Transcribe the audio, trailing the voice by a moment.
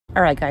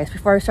Alright guys,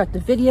 before I start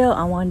the video,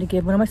 I wanted to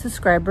give one of my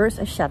subscribers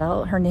a shout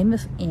out. Her name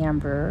is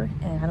Amber,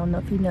 and I don't know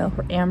if you know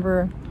her.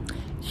 Amber,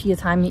 she is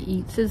Jaime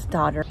Eats'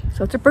 daughter.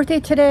 So it's her birthday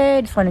today.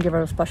 I just want to give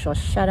her a special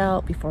shout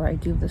out before I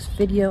do this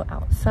video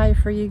outside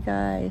for you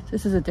guys.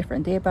 This is a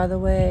different day, by the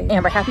way.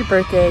 Amber, happy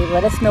birthday.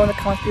 Let us know in the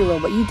comments below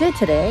what you did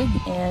today,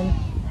 and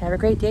have a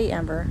great day,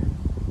 Amber.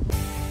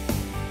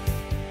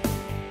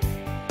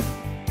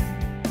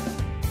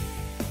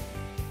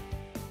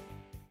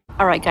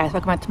 Alright guys,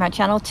 welcome back to my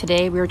channel.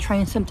 Today we are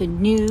trying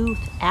something new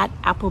at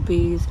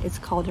Applebee's. It's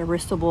called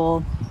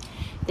Irresist.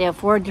 They have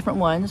 4 different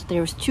ones.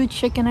 There's 2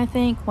 chicken, I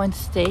think, 1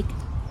 steak,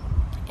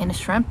 and a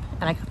shrimp.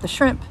 And I got the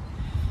shrimp.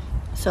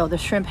 So the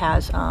shrimp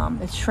has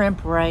it's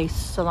shrimp,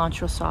 rice,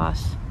 cilantro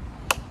sauce,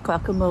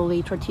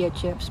 guacamole, tortilla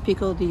chips,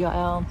 pico de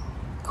gallo,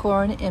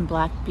 corn, and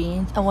black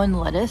beans, and 1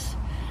 lettuce.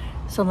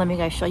 So let me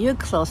guys show you a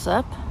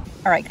close-up.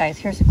 Alright guys,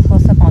 here's a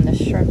close-up on the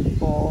shrimp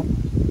bowl.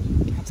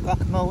 It's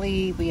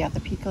guacamole, we have the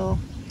pico,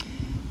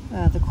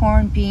 the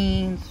corn,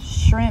 beans,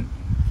 shrimp,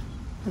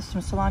 there's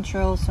some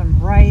cilantro, some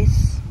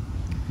rice,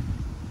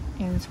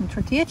 and some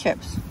tortilla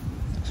chips.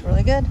 Looks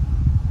really good.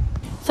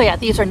 So yeah,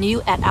 these are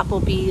new at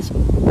Applebee's.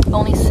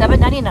 Only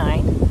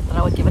 $7.99, but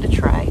I would give it a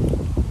try.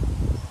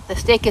 The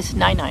steak is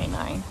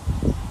 $9.99,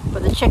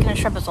 but the chicken and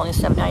shrimp is only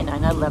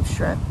 $7.99. I love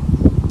shrimp.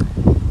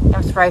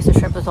 I'm surprised the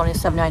shrimp is only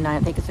 $7.99. I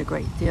think it's a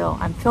great deal.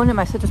 I'm filming in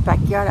my sister's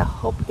backyard. I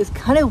hope it's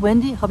kind of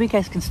windy. I hope you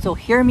guys can still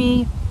hear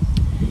me.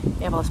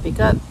 Maybe I'll speak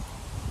up.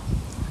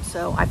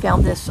 So I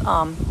found this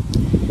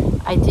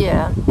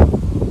idea.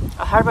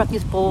 I heard about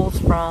these bowls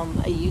from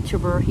a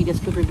YouTuber. He does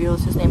food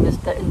reviews. His name is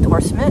The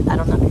Endorsement. I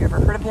don't know if you've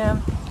ever heard of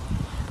him.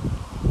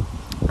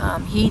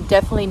 He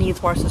definitely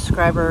needs more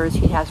subscribers.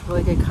 He has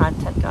really good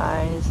content,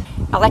 guys.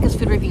 I like his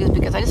food reviews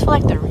because I just feel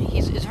like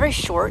he's very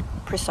short,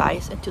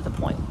 precise, and to the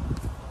point.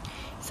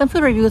 Some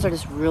food reviews are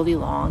just really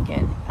long,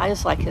 and I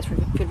just like his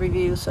food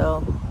reviews.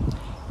 So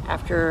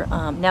after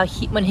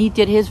when he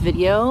did his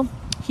video,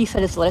 he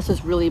said his lettuce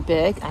is really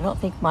big. I don't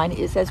think mine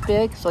is as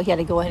big, so he had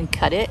to go ahead and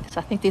cut it.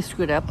 So I think they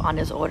screwed up on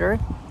his order.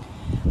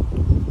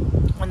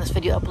 When this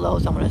video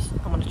uploads, I'm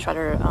gonna try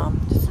to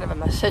just send him a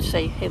message,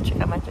 say, hey, check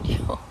out my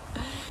video.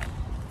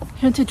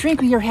 And to drink,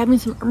 we are having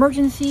some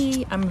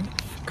emergency. I'm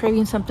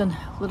craving something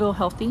a little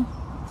healthy.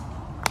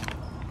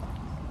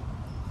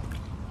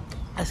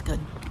 That's good.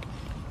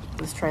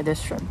 Let's try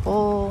this shrimp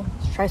bowl.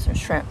 Let's try some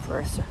shrimp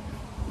first.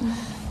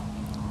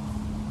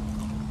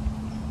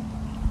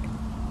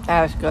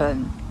 That was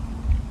good.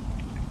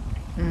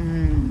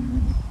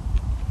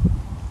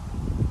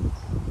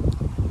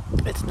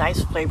 It's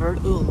nice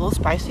flavored. Ooh, a little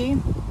spicy,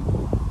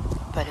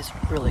 but it's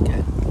really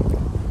good.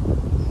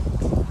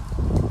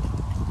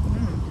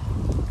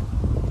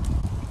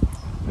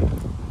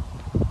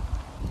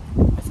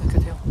 This is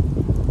good too.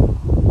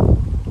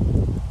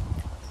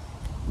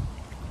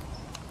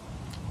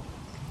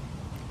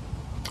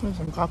 There's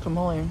some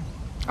guacamole.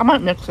 I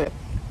might mix it.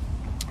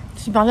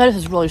 See, my lettuce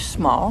is really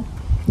small.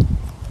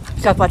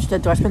 You guys watched the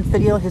Endorsement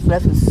video. His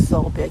lettuce was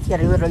so big. He had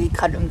to literally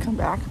cut it and come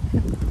back.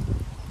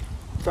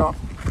 So,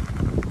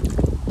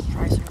 let's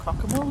try some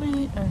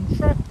guacamole and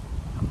shrimp.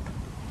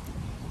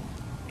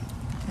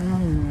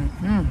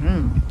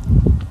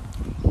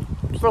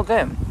 It's real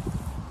good.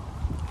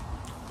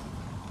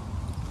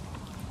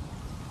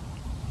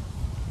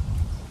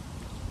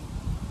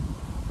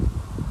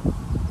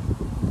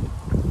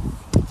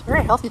 It's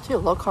very healthy too,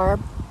 low carb.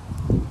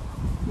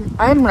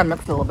 I am gonna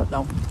mix it a little bit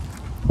though.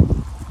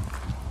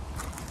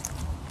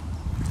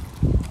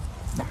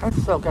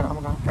 It's so good. Oh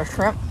my god. The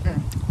shrimp.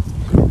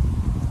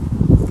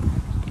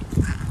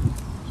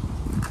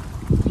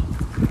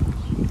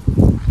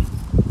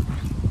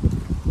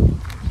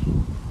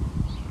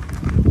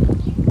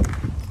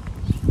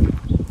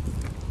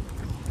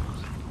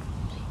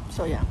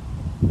 So yeah.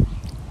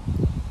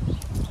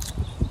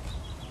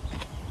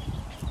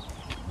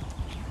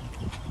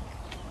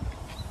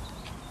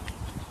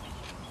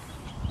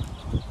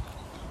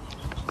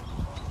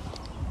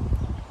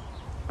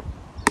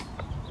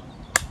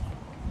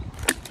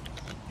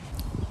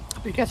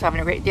 You guys are having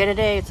a great day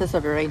today. It's just a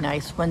very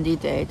nice windy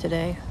day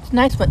today. It's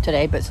nice wind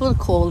today, but it's a little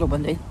cold, a little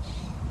windy.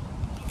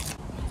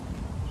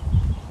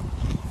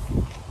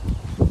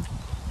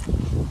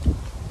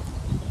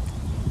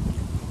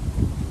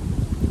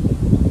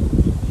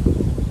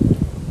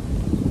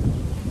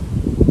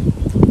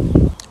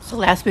 So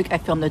last week I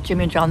filmed the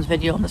Jimmy John's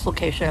video on this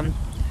location.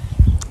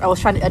 I was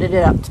trying to edit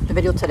it up, the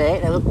video today,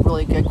 and it looked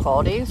really good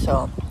quality.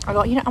 So I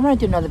go, you know, I'm gonna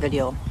do another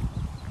video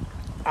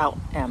out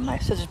in my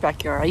sister's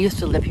backyard. I used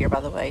to live here,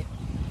 by the way,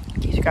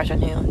 in case you guys are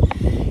new.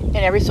 And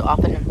every so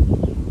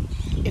often,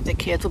 if the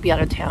kids would be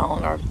out of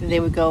town or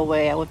they would go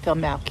away, I would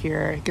film out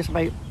here. Because if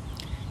I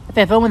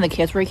film when the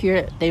kids were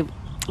here, they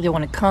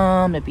want to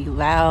come, it'd be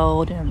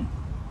loud, and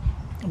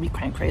it'd be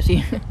kind of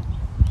crazy.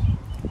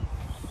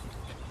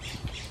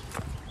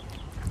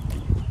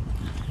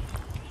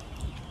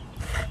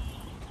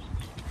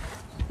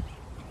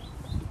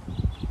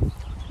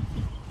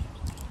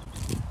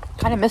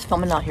 Kind of miss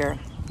filming out here.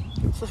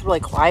 It's just really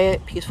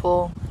quiet,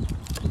 peaceful.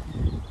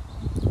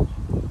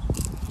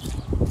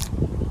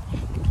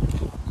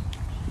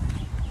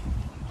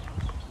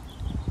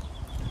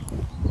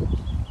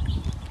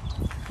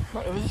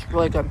 It was just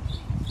really good.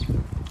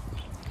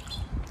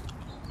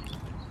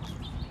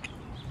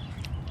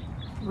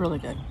 Really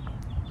good.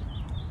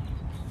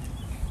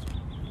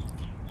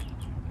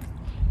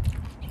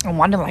 I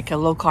wanted like a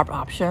low carb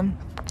option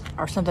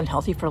or something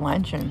healthy for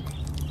lunch, and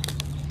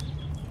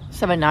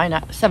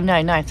 $7.99.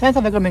 Sometimes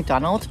if I go to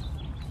McDonald's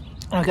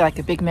and I'll get like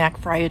a Big Mac,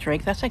 fry, a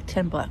drink, that's like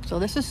 $10. So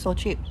this is so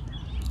cheap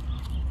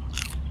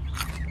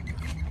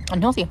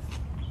and healthy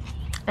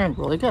and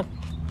really good.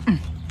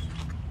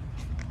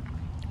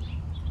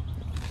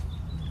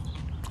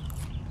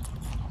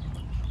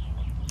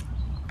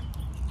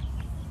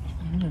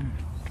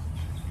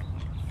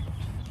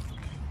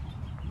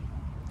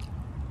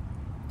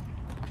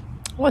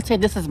 I would say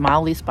this is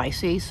mildly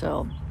spicy,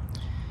 so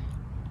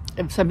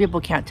if some people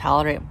can't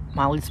tolerate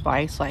mildly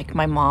spice, like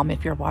my mom,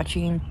 if you're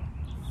watching,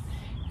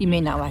 you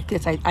may not like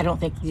this. I don't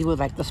think you would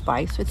like the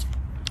spice. It's,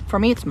 for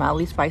me, it's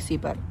mildly spicy,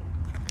 but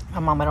my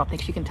mom, I don't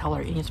think she can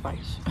tolerate any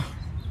spice.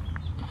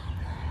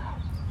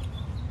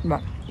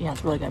 But yeah,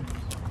 it's really good.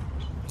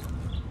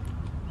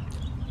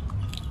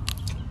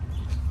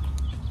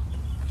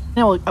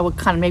 You know, I would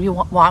kind of maybe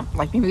want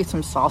like maybe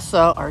some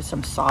salsa or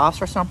some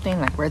sauce or something,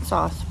 like red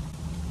sauce.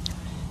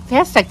 It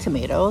has like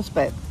tomatoes,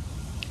 but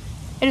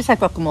it is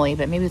like guacamole,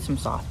 but maybe some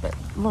sauce. But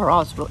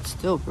overall, it's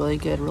still really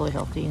good, really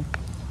healthy.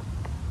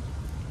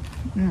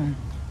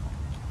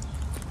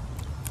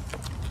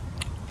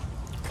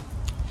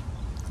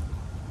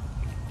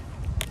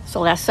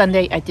 So last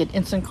Sunday I did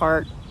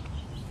Instacart.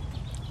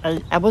 I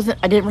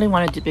didn't really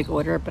want to do big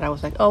order, but I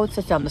was like, oh, it's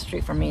just down the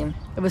street from me.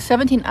 It was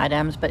 17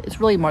 items, but it's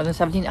really more than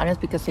 17 items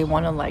because they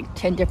wanted like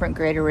 10 different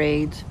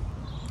Gatorades.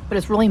 But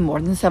it's really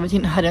more than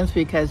 17 items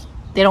because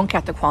they don't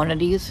count the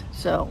quantities.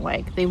 So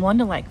like they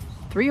wanted like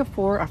 3 or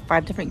 4 or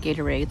 5 different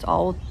Gatorades,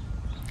 all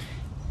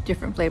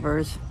different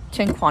flavors,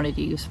 10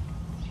 quantities,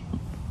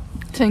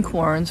 10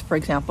 corns, for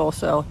example.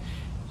 So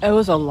it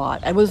was a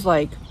lot. I was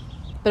like,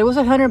 but it was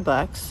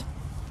 $100.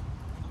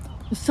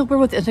 It's still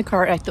weird with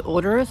Instacart, like the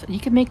orders,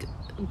 you can make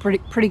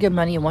pretty good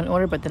money in one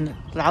order, but then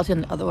lousy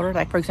in the other order.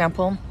 Like for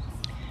example,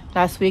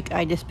 last week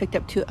I just picked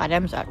up 2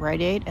 items at Rite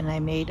Aid and I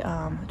made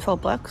 $12,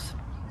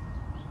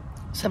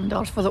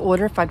 $7 for the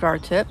order,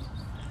 $5 tip.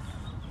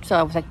 So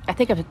I was like, I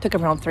think it took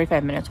around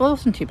 35 minutes. Well, it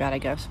wasn't too bad, I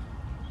guess.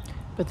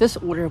 But this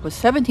order was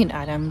 17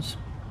 items,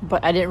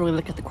 but I didn't really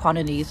look at the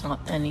quantities,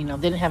 and you know,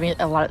 they didn't have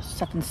a lot of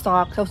stuff in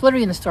stock. So I was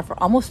literally in the store for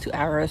almost 2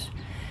 hours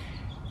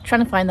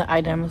trying to find the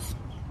items.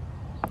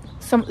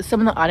 Some of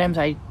the items,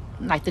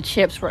 like the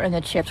chips were in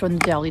the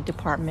deli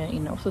department,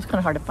 you know, so it's kind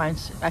of hard to find.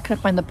 I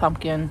couldn't find the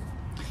pumpkin,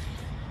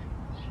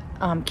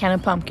 can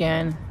of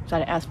pumpkin, so I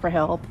had to ask for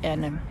help,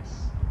 and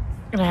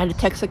I had to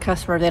text the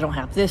customer, they don't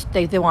have this.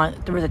 There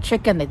was a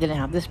chicken, they didn't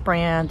have this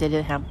brand, they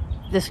didn't have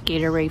this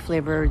Gatorade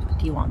flavor,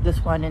 do you want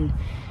this one? And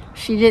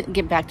she didn't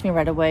get back to me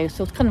right away,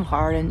 so it's kind of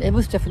hard, and it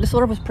was different. This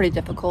order was pretty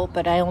difficult,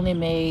 but I only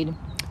made,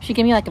 she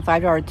gave me like a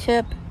 $5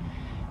 tip,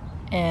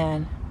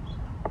 and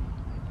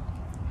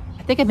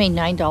I think I made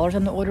 $9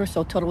 on the order,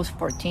 so total was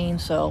 $14.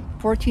 So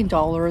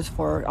 $14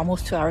 for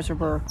almost 2 hours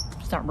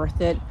it's not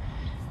worth it.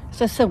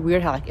 So it's so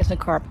weird how like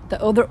Instacart,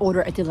 the other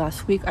order I did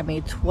last week, I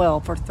made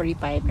 12 for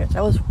 35 minutes.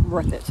 That was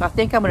worth it. So I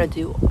think I'm gonna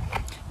do,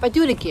 if I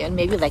do it again,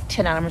 maybe like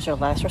 10 items or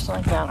less or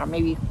something like that, or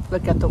maybe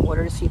look at the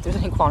order to see if there's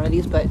any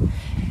quantities. But,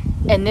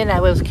 and then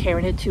I was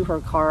carrying it to her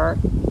car,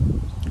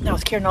 and I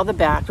was carrying all the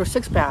bags, there were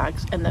 6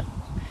 bags, and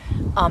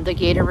the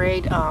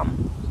Gatorade,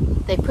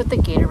 they put the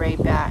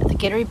Gatorade bag, the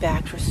Gatorade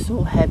bags were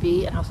so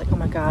heavy, and I was like, oh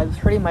my god, it was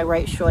hurting my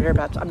right shoulder,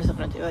 but I'm just not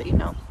gonna do it, you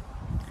know.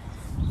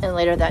 And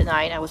later that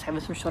night I was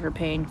having some shoulder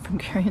pain from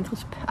carrying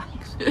those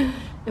bags.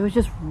 It was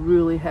just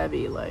really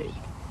heavy, like,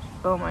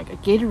 oh my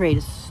god, Gatorade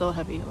is so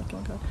heavy, like, oh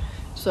my god.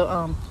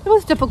 So it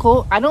was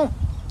difficult. I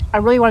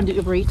really want to do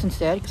Uber Eats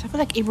instead, because I feel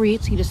like Uber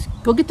Eats, you just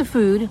go get the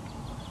food,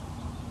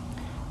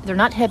 they're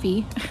not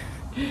heavy.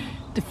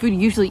 The food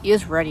usually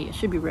is ready, it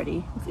should be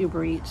ready with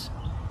Uber Eats,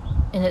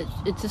 and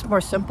it's just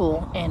more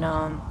simple. And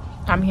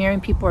I'm hearing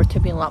people are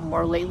tipping a lot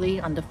more lately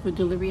on the food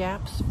delivery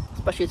apps,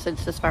 especially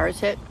since this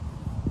virus hit.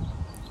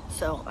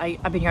 So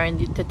I've been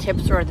hearing the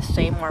tips are the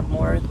same or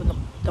more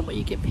than what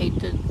you get paid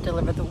to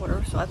deliver the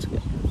order, so that's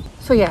good.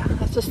 So yeah,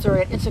 that's the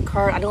story at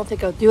Instacart. I don't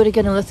think I'll do it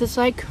again unless it's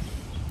like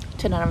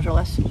 10 items or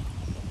less.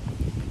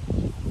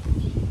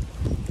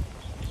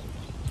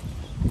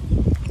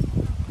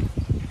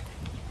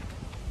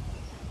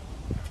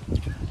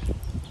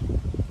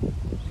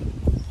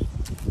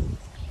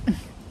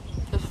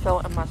 Just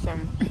fell in my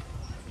thing.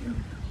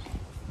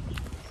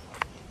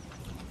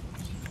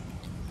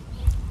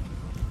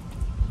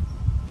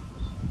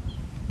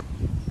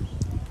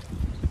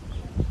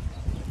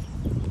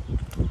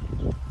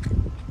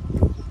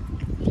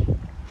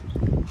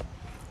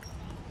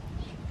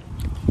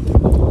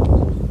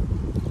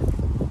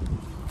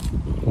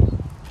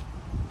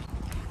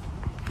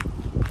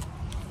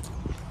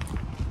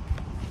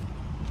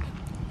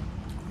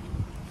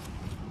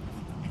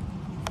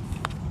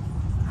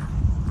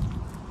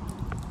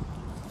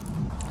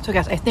 So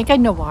guys, I think I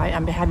know why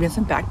I'm having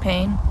some back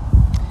pain.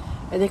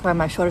 I think why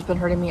my shoulder's been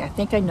hurting me. I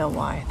think I know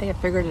why. I think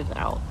I figured it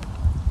out.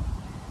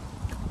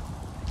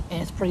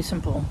 And it's pretty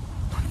simple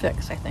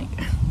fix, I think.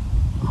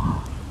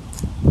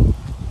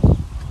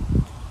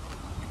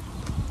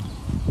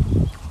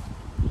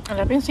 And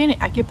I've been seeing an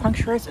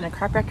acupuncturist and a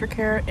chiropractor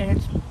care, and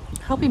it's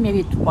helping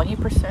maybe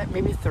 20%,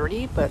 maybe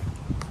 30%, but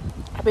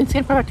I've been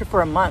seeing a chiropractor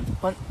for a month,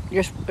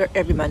 just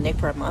every Monday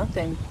for a month,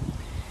 and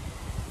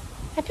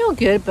I feel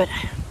good, but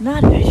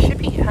not, it should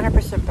be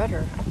 100%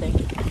 better, I think.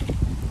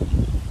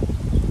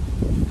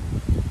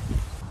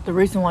 The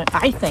reason why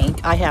I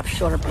think I have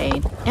shoulder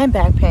pain and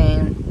back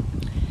pain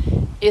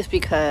is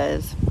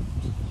because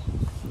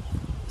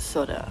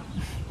soda.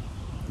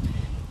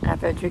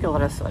 I've been drinking a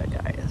lot of soda,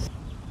 guys.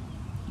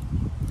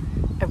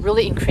 I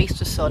really increased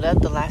the soda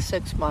the last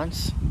 6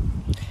 months,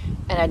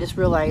 and I just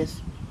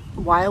realized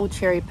wild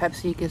cherry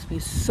Pepsi gives me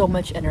so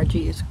much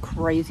energy. It's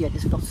crazy. I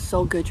just feel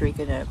so good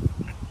drinking it.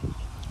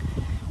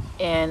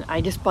 And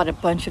I just bought a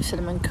bunch of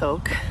cinnamon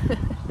Coke.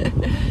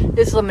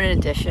 It's limited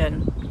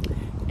edition,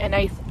 and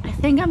I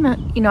think I'm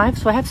gonna, you know, I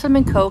have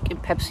cinnamon Coke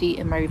and Pepsi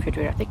in my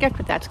refrigerator. I think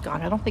after that's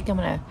gone, I don't think I'm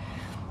gonna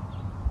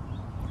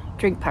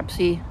drink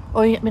Pepsi.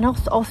 Oh, I mean,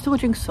 I'll still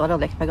drink soda,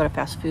 like if I go to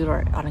fast food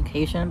or on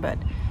occasion, but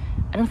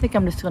I don't think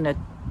I'm just gonna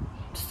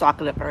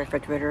stock it up in my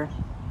refrigerator.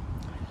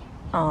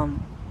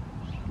 And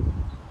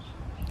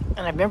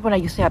I remember when I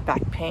used to have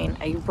back pain,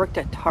 I worked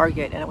at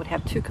Target and I would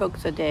have 2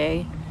 Cokes a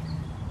day.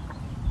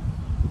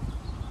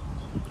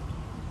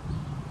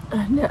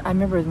 And I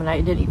remember when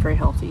I didn't eat very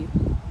healthy.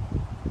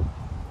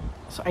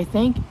 So I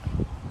think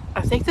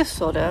the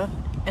soda,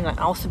 and I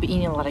also be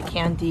eating a lot of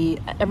candy.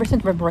 Ever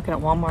since I've been working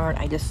at Walmart,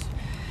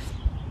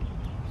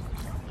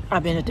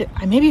 I've been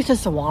maybe it's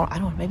just a Walmart. I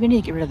don't know. Maybe I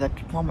need to get rid of the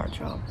Walmart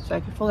job. So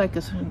I feel like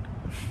this.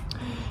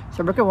 So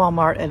I work at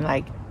Walmart, and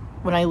like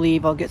when I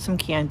leave, I'll get some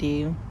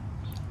candy,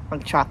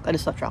 like chocolate. I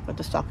just love chocolate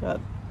to stock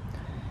up.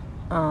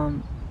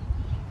 And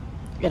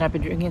I've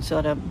been drinking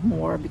soda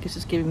more because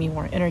it's giving me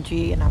more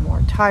energy, and I'm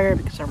more tired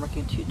because I'm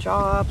working 2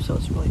 jobs, so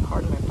it's really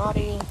hard on my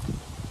body.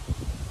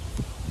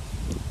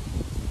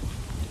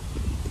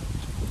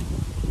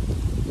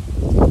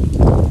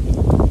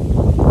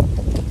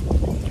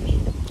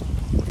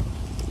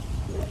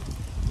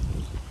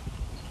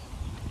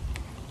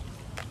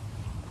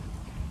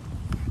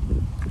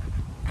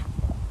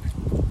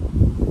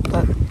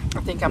 But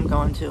I think I'm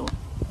going to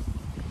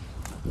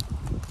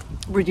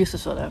reduce the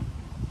soda,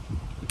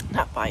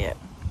 not buy it,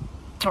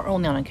 or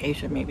only on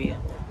occasion maybe.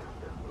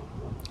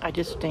 I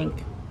think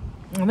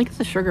it's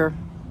the sugar,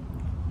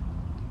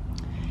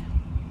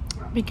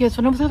 because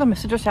when I was at my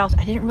sister's house,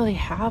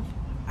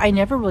 I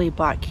never really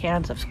bought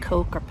cans of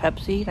Coke or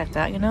Pepsi like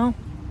that, you know,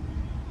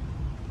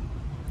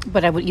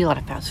 but I would eat a lot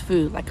of fast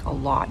food, like a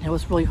lot, and it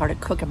was really hard to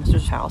cook at my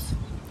sister's house.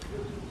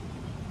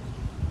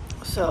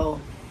 So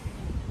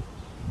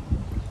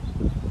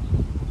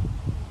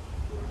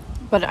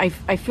but I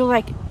feel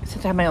like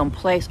since I have my own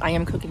place, I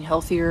am cooking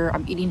healthier,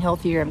 I'm eating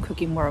healthier, I'm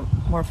cooking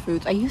more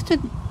foods. I used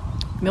to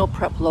meal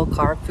prep low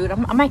carb food. I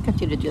might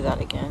continue to do that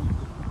again.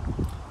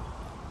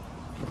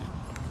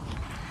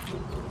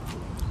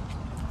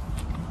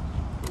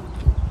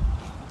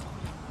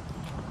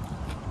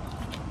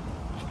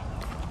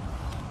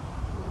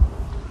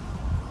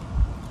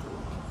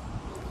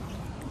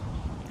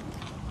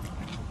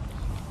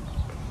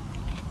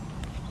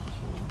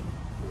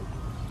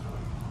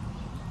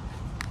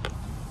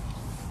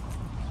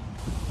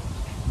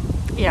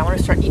 Yeah, I want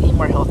to start eating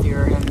more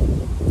healthier, and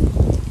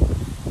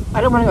I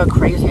don't want to go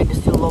crazy and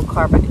just do low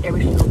carb like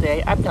every single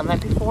day. I've done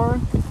that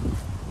before,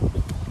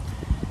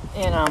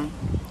 and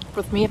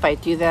with me, if I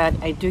do that,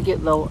 I do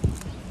get low.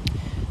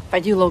 If I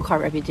do low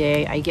carb every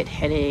day, I get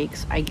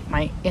headaches.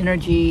 My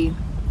energy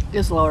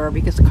is lower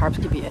because carbs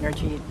give you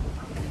energy,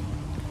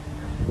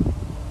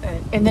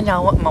 and then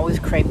now I'm always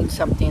craving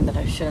something that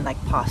I shouldn't,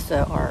 like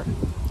pasta or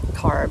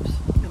carbs.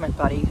 My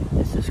body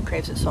just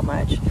craves it so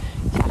much.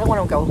 I don't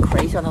want to go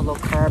crazy on the low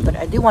carb, but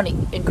I do want to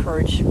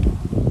encourage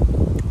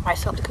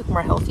myself to cook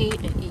more healthy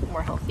and eat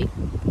more healthy.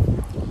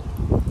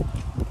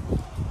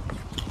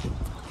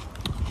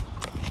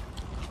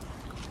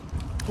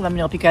 Let me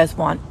know if you guys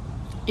want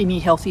any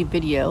healthy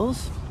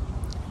videos.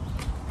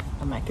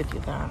 I might could do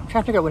that. I'm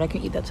trying to figure out what I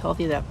can eat that's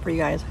healthy for you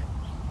guys.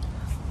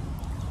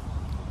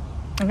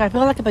 And I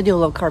feel like if I do a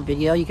low carb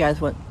video, you guys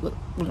wouldn't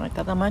like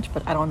that much,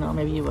 but I don't know,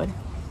 maybe you would.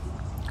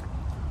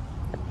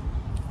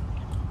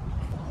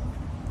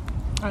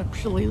 I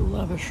absolutely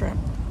love a shrimp.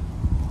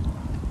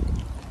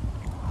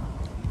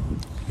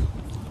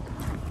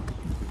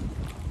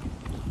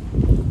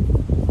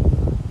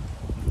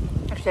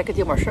 Actually, I could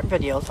do more shrimp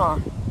videos, huh?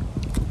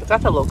 But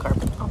that's a low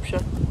carb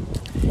option.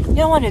 You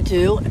know what to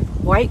do?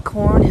 White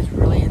corn is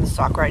really in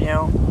stock right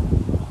now.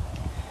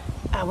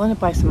 I want to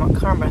buy some more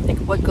corn, but I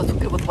think what goes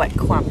good with white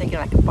corn? I'm thinking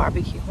like a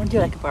barbecue. I want to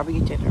do like a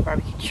barbecue dinner,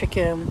 barbecue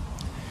chicken,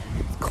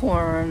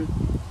 corn,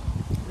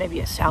 maybe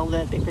a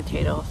salad, baked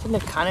potato,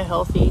 something kind of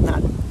healthy,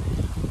 not.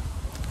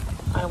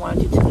 I don't want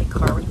to do too many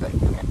carbs, but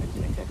yeah,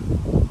 good.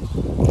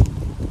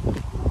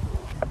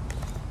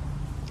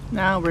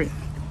 Now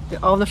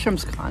all the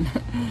shrimp's gone,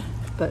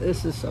 but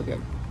this is so good.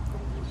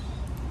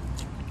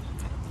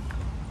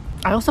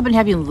 I also been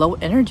having low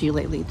energy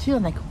lately too.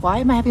 I'm like, why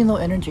am I having low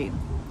energy?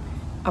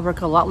 I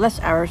work a lot less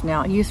hours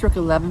now. I used to work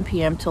 11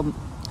 p.m. till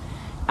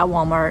at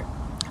Walmart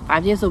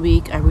 5 days a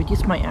week. I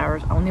reduced my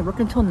hours. I only work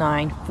until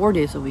 9, 4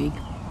 days a week.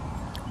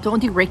 Don't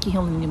do Reiki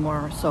healing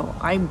anymore. So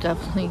I'm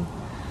definitely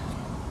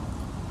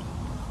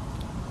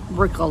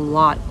work a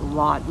lot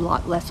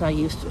less than I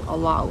used to. A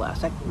lot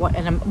less. Like what?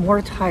 And I'm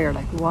more tired.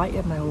 Like why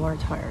am I more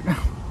tired?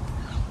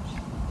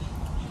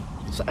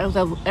 So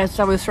as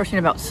I was searching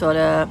about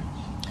soda,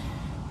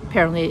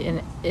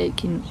 apparently it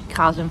can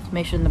cause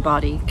inflammation in the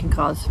body. It can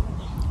cause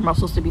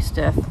muscles to be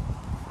stiff.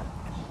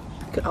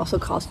 It could also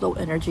cause low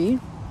energy.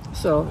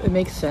 So it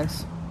makes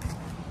sense.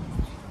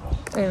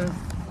 And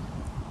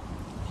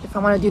if I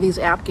want to do these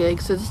app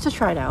gigs, so just to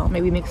try it out,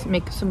 maybe make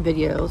some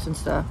videos and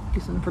stuff, do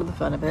something for the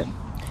fun of it.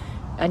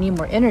 I need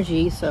more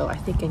energy, so I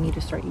think I need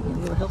to start eating a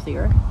little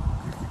healthier.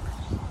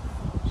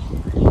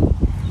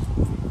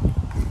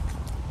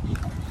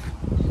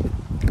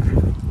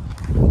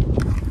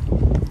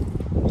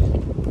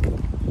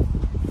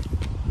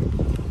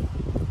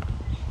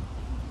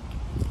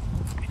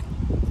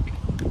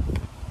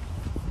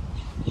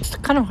 It's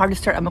kind of hard to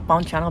start a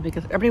mukbang channel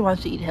because everybody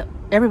wants to eat.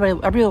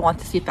 Everybody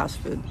wants to see fast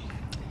food,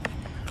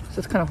 so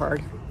it's kind of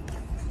hard.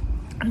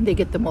 And they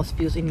get the most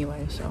views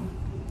anyway, so.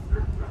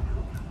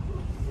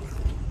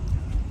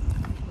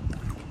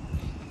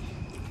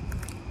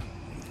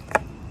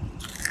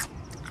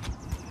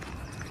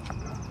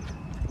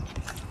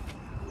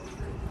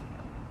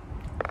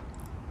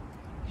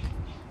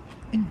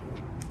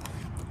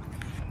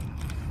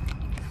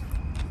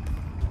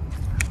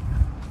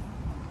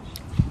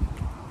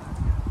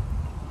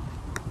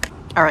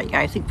 All right,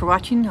 guys, thanks for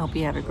watching. Hope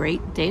you have a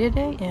great day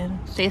today and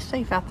stay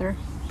safe out there.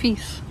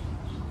 Peace.